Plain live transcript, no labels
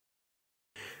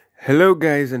Hello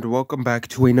guys and welcome back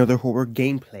to another horror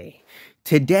gameplay.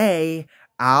 Today,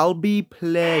 I'll be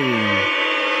playing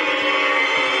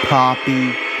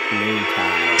Poppy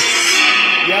Playtime.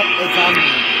 Yep, it's on.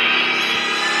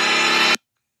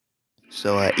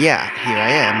 So, yeah, here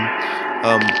I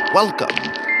am. Welcome.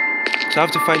 So I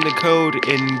have to find the code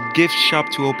in gift shop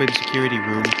to open security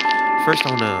room. First I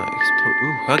wanna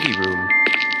explore, huggy room.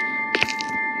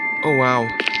 Oh wow.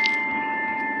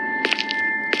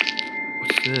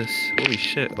 What's this? Holy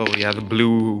shit. Oh yeah, the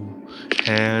blue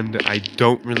hand. I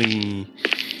don't really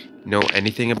know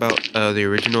anything about the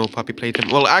original Poppy Playtime.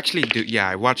 Well, actually, yeah,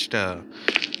 I watched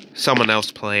someone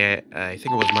else play it. I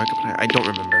think it was Markiplier. I don't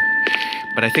remember,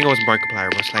 but I think it was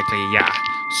Markiplier most likely. Yeah.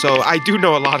 So I do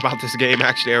know a lot about this game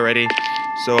actually already.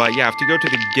 So yeah, I have to go to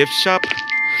the gift shop.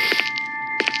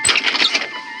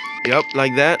 Yep,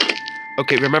 like that.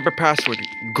 Okay, remember password.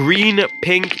 Green,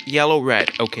 pink, yellow,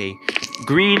 red. Okay.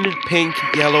 Green, pink,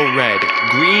 yellow, red.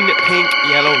 Green, pink,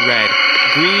 yellow, red.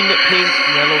 Green, pink,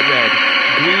 yellow, red.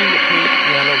 Green, pink,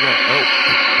 yellow, red. Oh.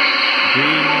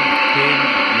 Green, pink,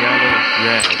 yellow,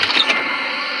 red.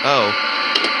 Oh.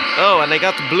 Oh, and I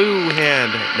got the blue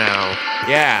hand now.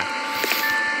 Yeah.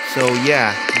 So,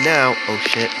 yeah. Now, oh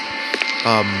shit.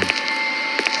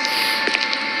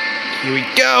 Here we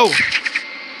go.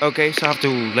 Okay, so I have to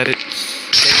let it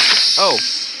stay. Oh.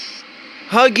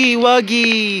 Huggy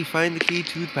Wuggy! Find the key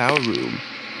to the power room.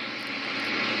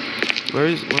 Where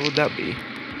would that be?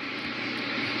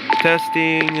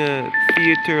 Testing,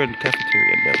 theater and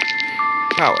cafeteria. No.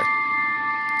 Power.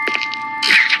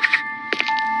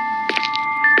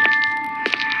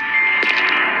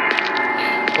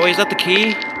 Oh, is that the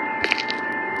key?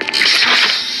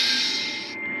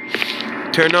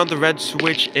 Turn on the red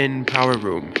switch in power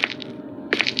room.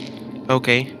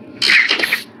 Okay.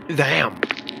 Damn.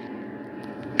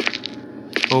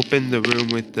 Open the room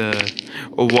with the...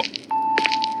 Oh, what?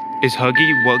 Is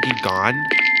Huggy Wuggy gone?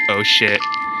 Oh, shit.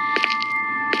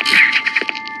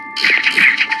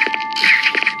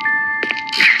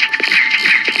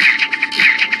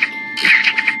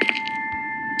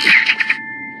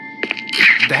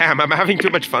 Damn, I'm having too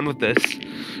much fun with this.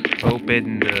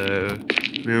 Open the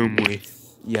room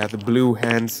with... Yeah, the blue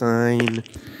hand sign.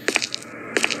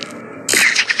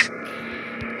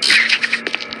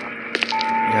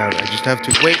 Yeah, I just have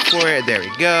to wait for it. There we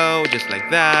go. Just like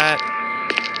that.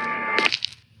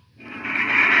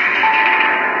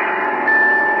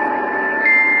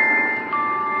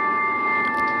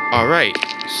 Alright,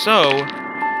 so...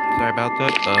 Sorry about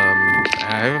that.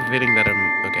 I have a feeling that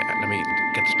I'm... Okay, let me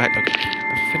get this back. Okay, I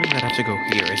have a feeling that I have to go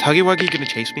here. Is Huggy Wuggy gonna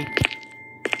chase me?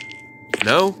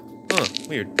 No? Huh,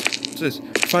 weird. What's this?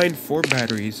 Find 4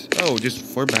 batteries. Oh, just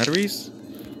 4 batteries?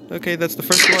 Okay, that's the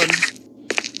first one.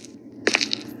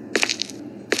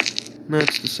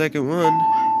 That's the second one.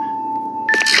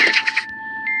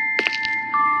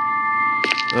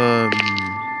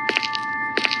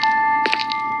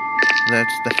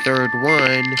 That's the third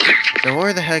one. Now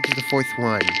where the heck is the 4th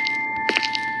one?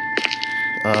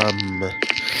 Oh,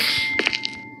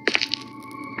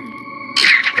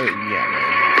 yeah,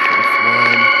 man. 4th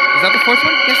one. Is that the 4th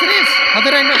one? Yes, it is. How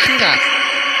did I not see that?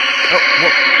 Oh,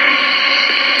 whoa.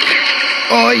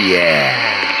 Oh, yeah.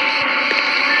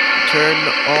 Turn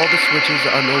all the switches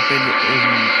unopened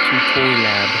into Toy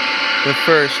Lab. But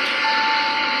first...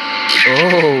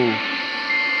 Oh.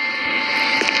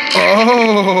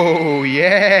 Oh,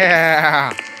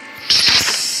 yeah.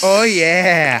 Oh,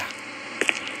 yeah.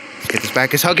 Let's get this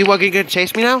back. Is Huggy Wuggy gonna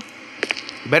chase me now?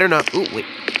 You better not. Ooh, wait.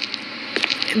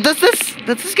 Does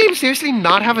this game seriously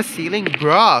not have a ceiling?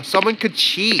 Bruh, someone could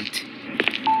cheat.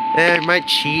 It might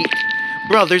cheat.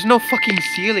 Bro, there's no fucking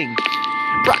ceiling.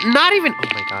 Bruh, not even... Oh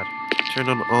my god. Turn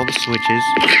on all the switches.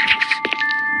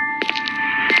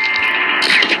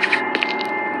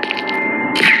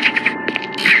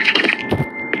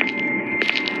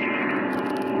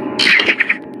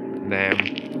 Damn.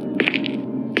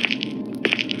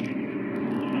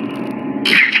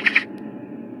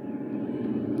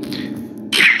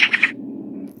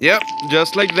 Yep,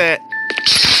 just like that.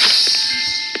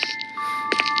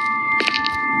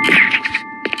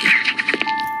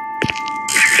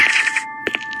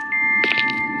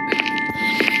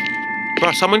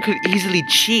 Bro, someone could easily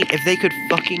cheat if they could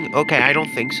fucking... Okay, I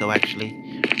don't think so, actually.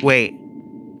 Wait.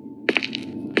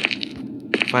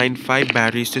 Find 5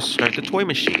 batteries to start the toy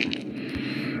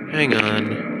machine. Hang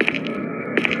on.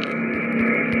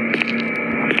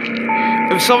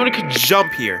 If someone could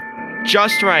jump here,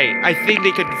 just right, I think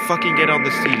they could fucking get on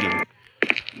the ceiling.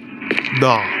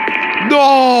 No.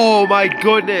 No, my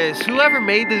goodness. Whoever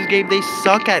made this game, they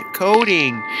suck at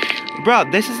coding.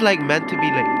 Bro, this is like meant to be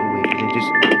like... Oh, wait, they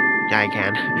just... Yeah, I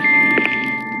can.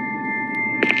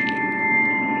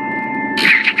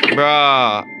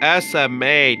 Bruh,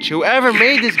 SMH. Whoever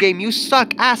made this game, you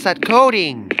suck ass at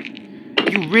coding.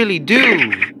 You really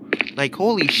do. Like,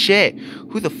 holy shit.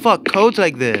 Who the fuck codes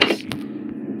like this?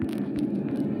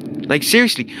 Like,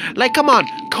 seriously. Like, come on.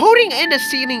 Coding in the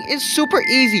ceiling is super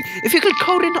easy. If you could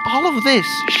code in all of this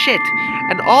shit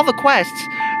and all the quests,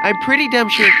 I'm pretty damn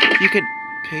sure you can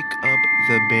pick up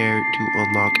the bear to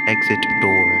unlock exit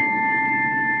door.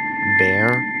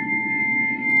 Bear?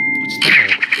 What's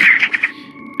that?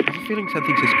 I have a feeling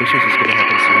something suspicious is gonna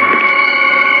happen soon.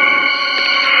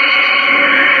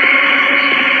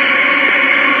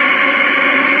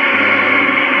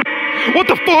 What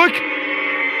the fuck?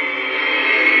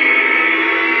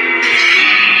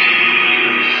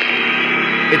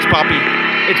 It's Poppy.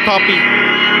 It's Poppy.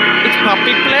 It's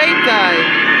Poppy Playtime.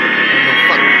 Oh no,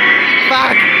 fuck.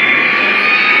 Fuck!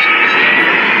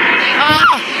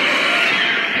 Ah!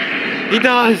 He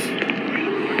does!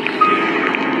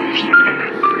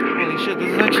 Holy shit, this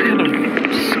is actually kind of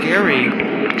scary.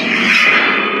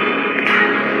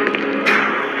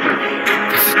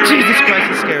 Jesus Christ,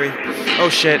 it's scary. Oh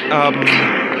shit, I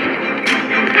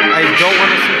don't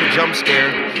want to see the jump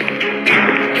scare.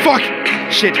 Fuck!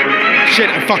 Shit, shit,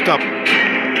 I fucked up.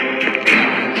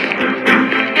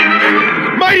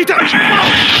 Mighty touch!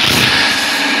 Oh!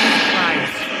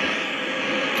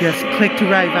 Just click to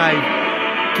revive.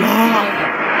 God!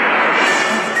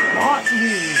 Got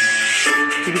me!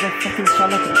 Because I fucking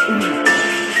sound like an idiot.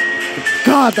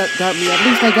 God, that got me. At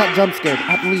least I got jump scared.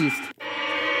 At least.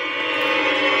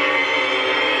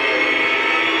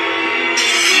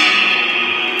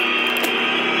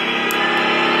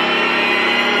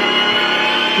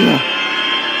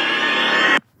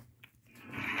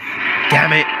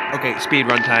 Damn it. Okay, speed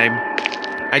run time.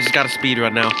 I just got a speed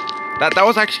run now. That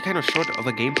was actually kind of short of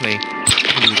a gameplay. I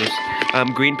can do this.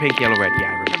 Green, pink, yellow, red.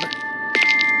 Yeah, I remember.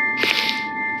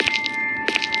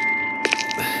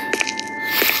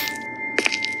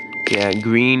 Yeah,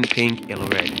 green, pink, yellow,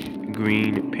 red.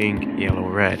 Green, pink, yellow,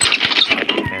 red.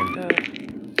 And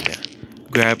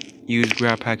yeah. Use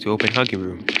grab pack to open Huggy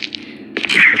Room.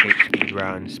 Okay, speed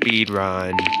run. Speed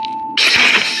run.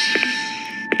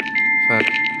 Fuck.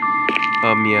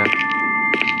 Yeah.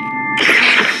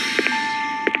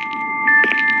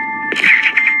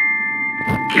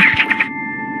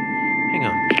 Hang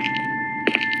on.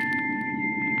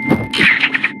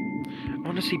 I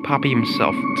want to see Poppy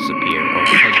himself disappear. Oh,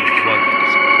 Yellowguy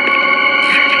disappear.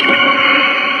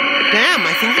 Damn,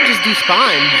 I think he just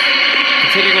despawned.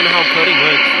 Considering on how coding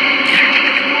works.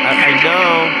 I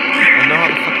know how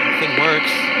the fucking thing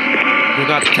works. You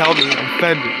gotta tell me, I'm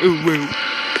offended. Ooh, woo.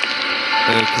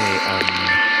 Okay,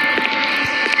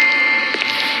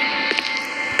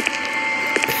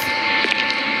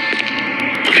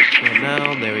 so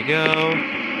now, there we go.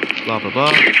 Blah, blah,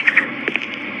 blah.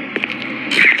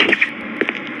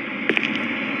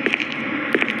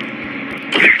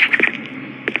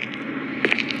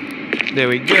 There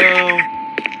we go.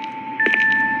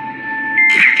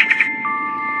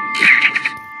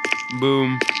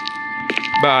 Boom.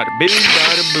 Bada bing,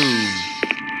 bada boom.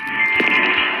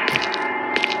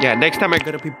 Yeah, next time I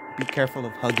gotta be careful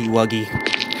of Huggy Wuggy.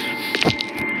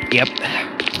 Yep.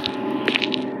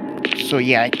 So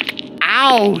yeah.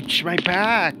 Ouch! My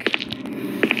back!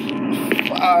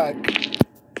 Fuck.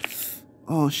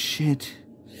 Oh shit.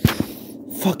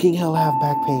 Fucking hell, I have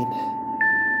back pain.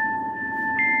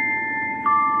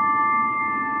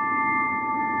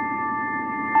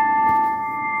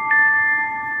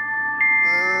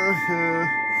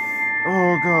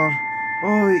 Oh god.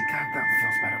 Oh god, that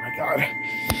feels better, my god.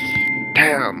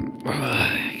 Damn.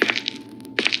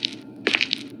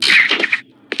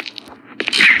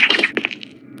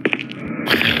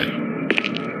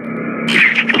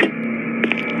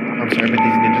 I'm sorry, but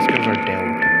these ninja skills are dope.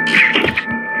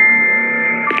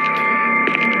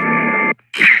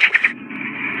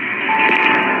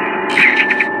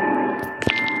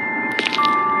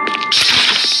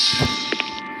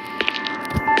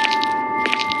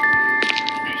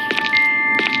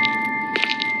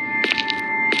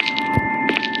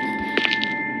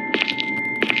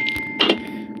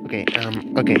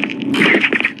 Okay.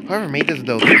 Whoever made this,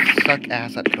 though, they suck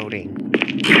ass at coding.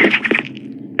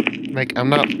 Like, I'm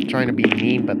not trying to be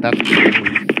mean, but that's the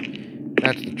truth.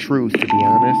 That's the truth, to be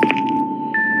honest.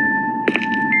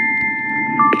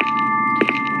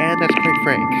 And that's quite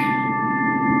frank.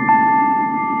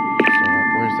 So,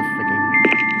 where's the freaking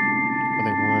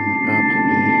other one?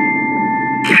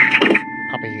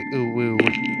 Poppy, ooh, woo.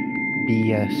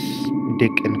 BS,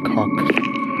 dick and cock.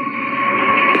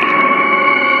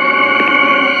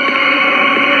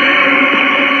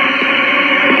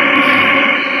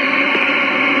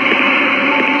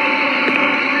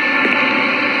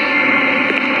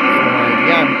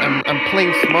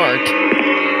 playing smart.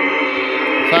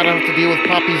 So I don't have to deal with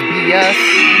Poppy's BS.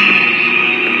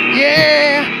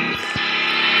 Yeah!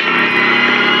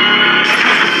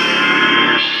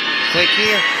 Click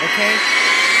here, okay?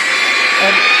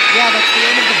 And yeah, that's the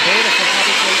end of the beta for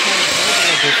Poppy Playtime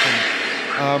Mobile Edition.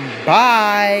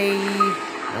 Bye!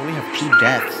 Now we have 2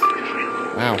 deaths.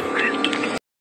 Wow.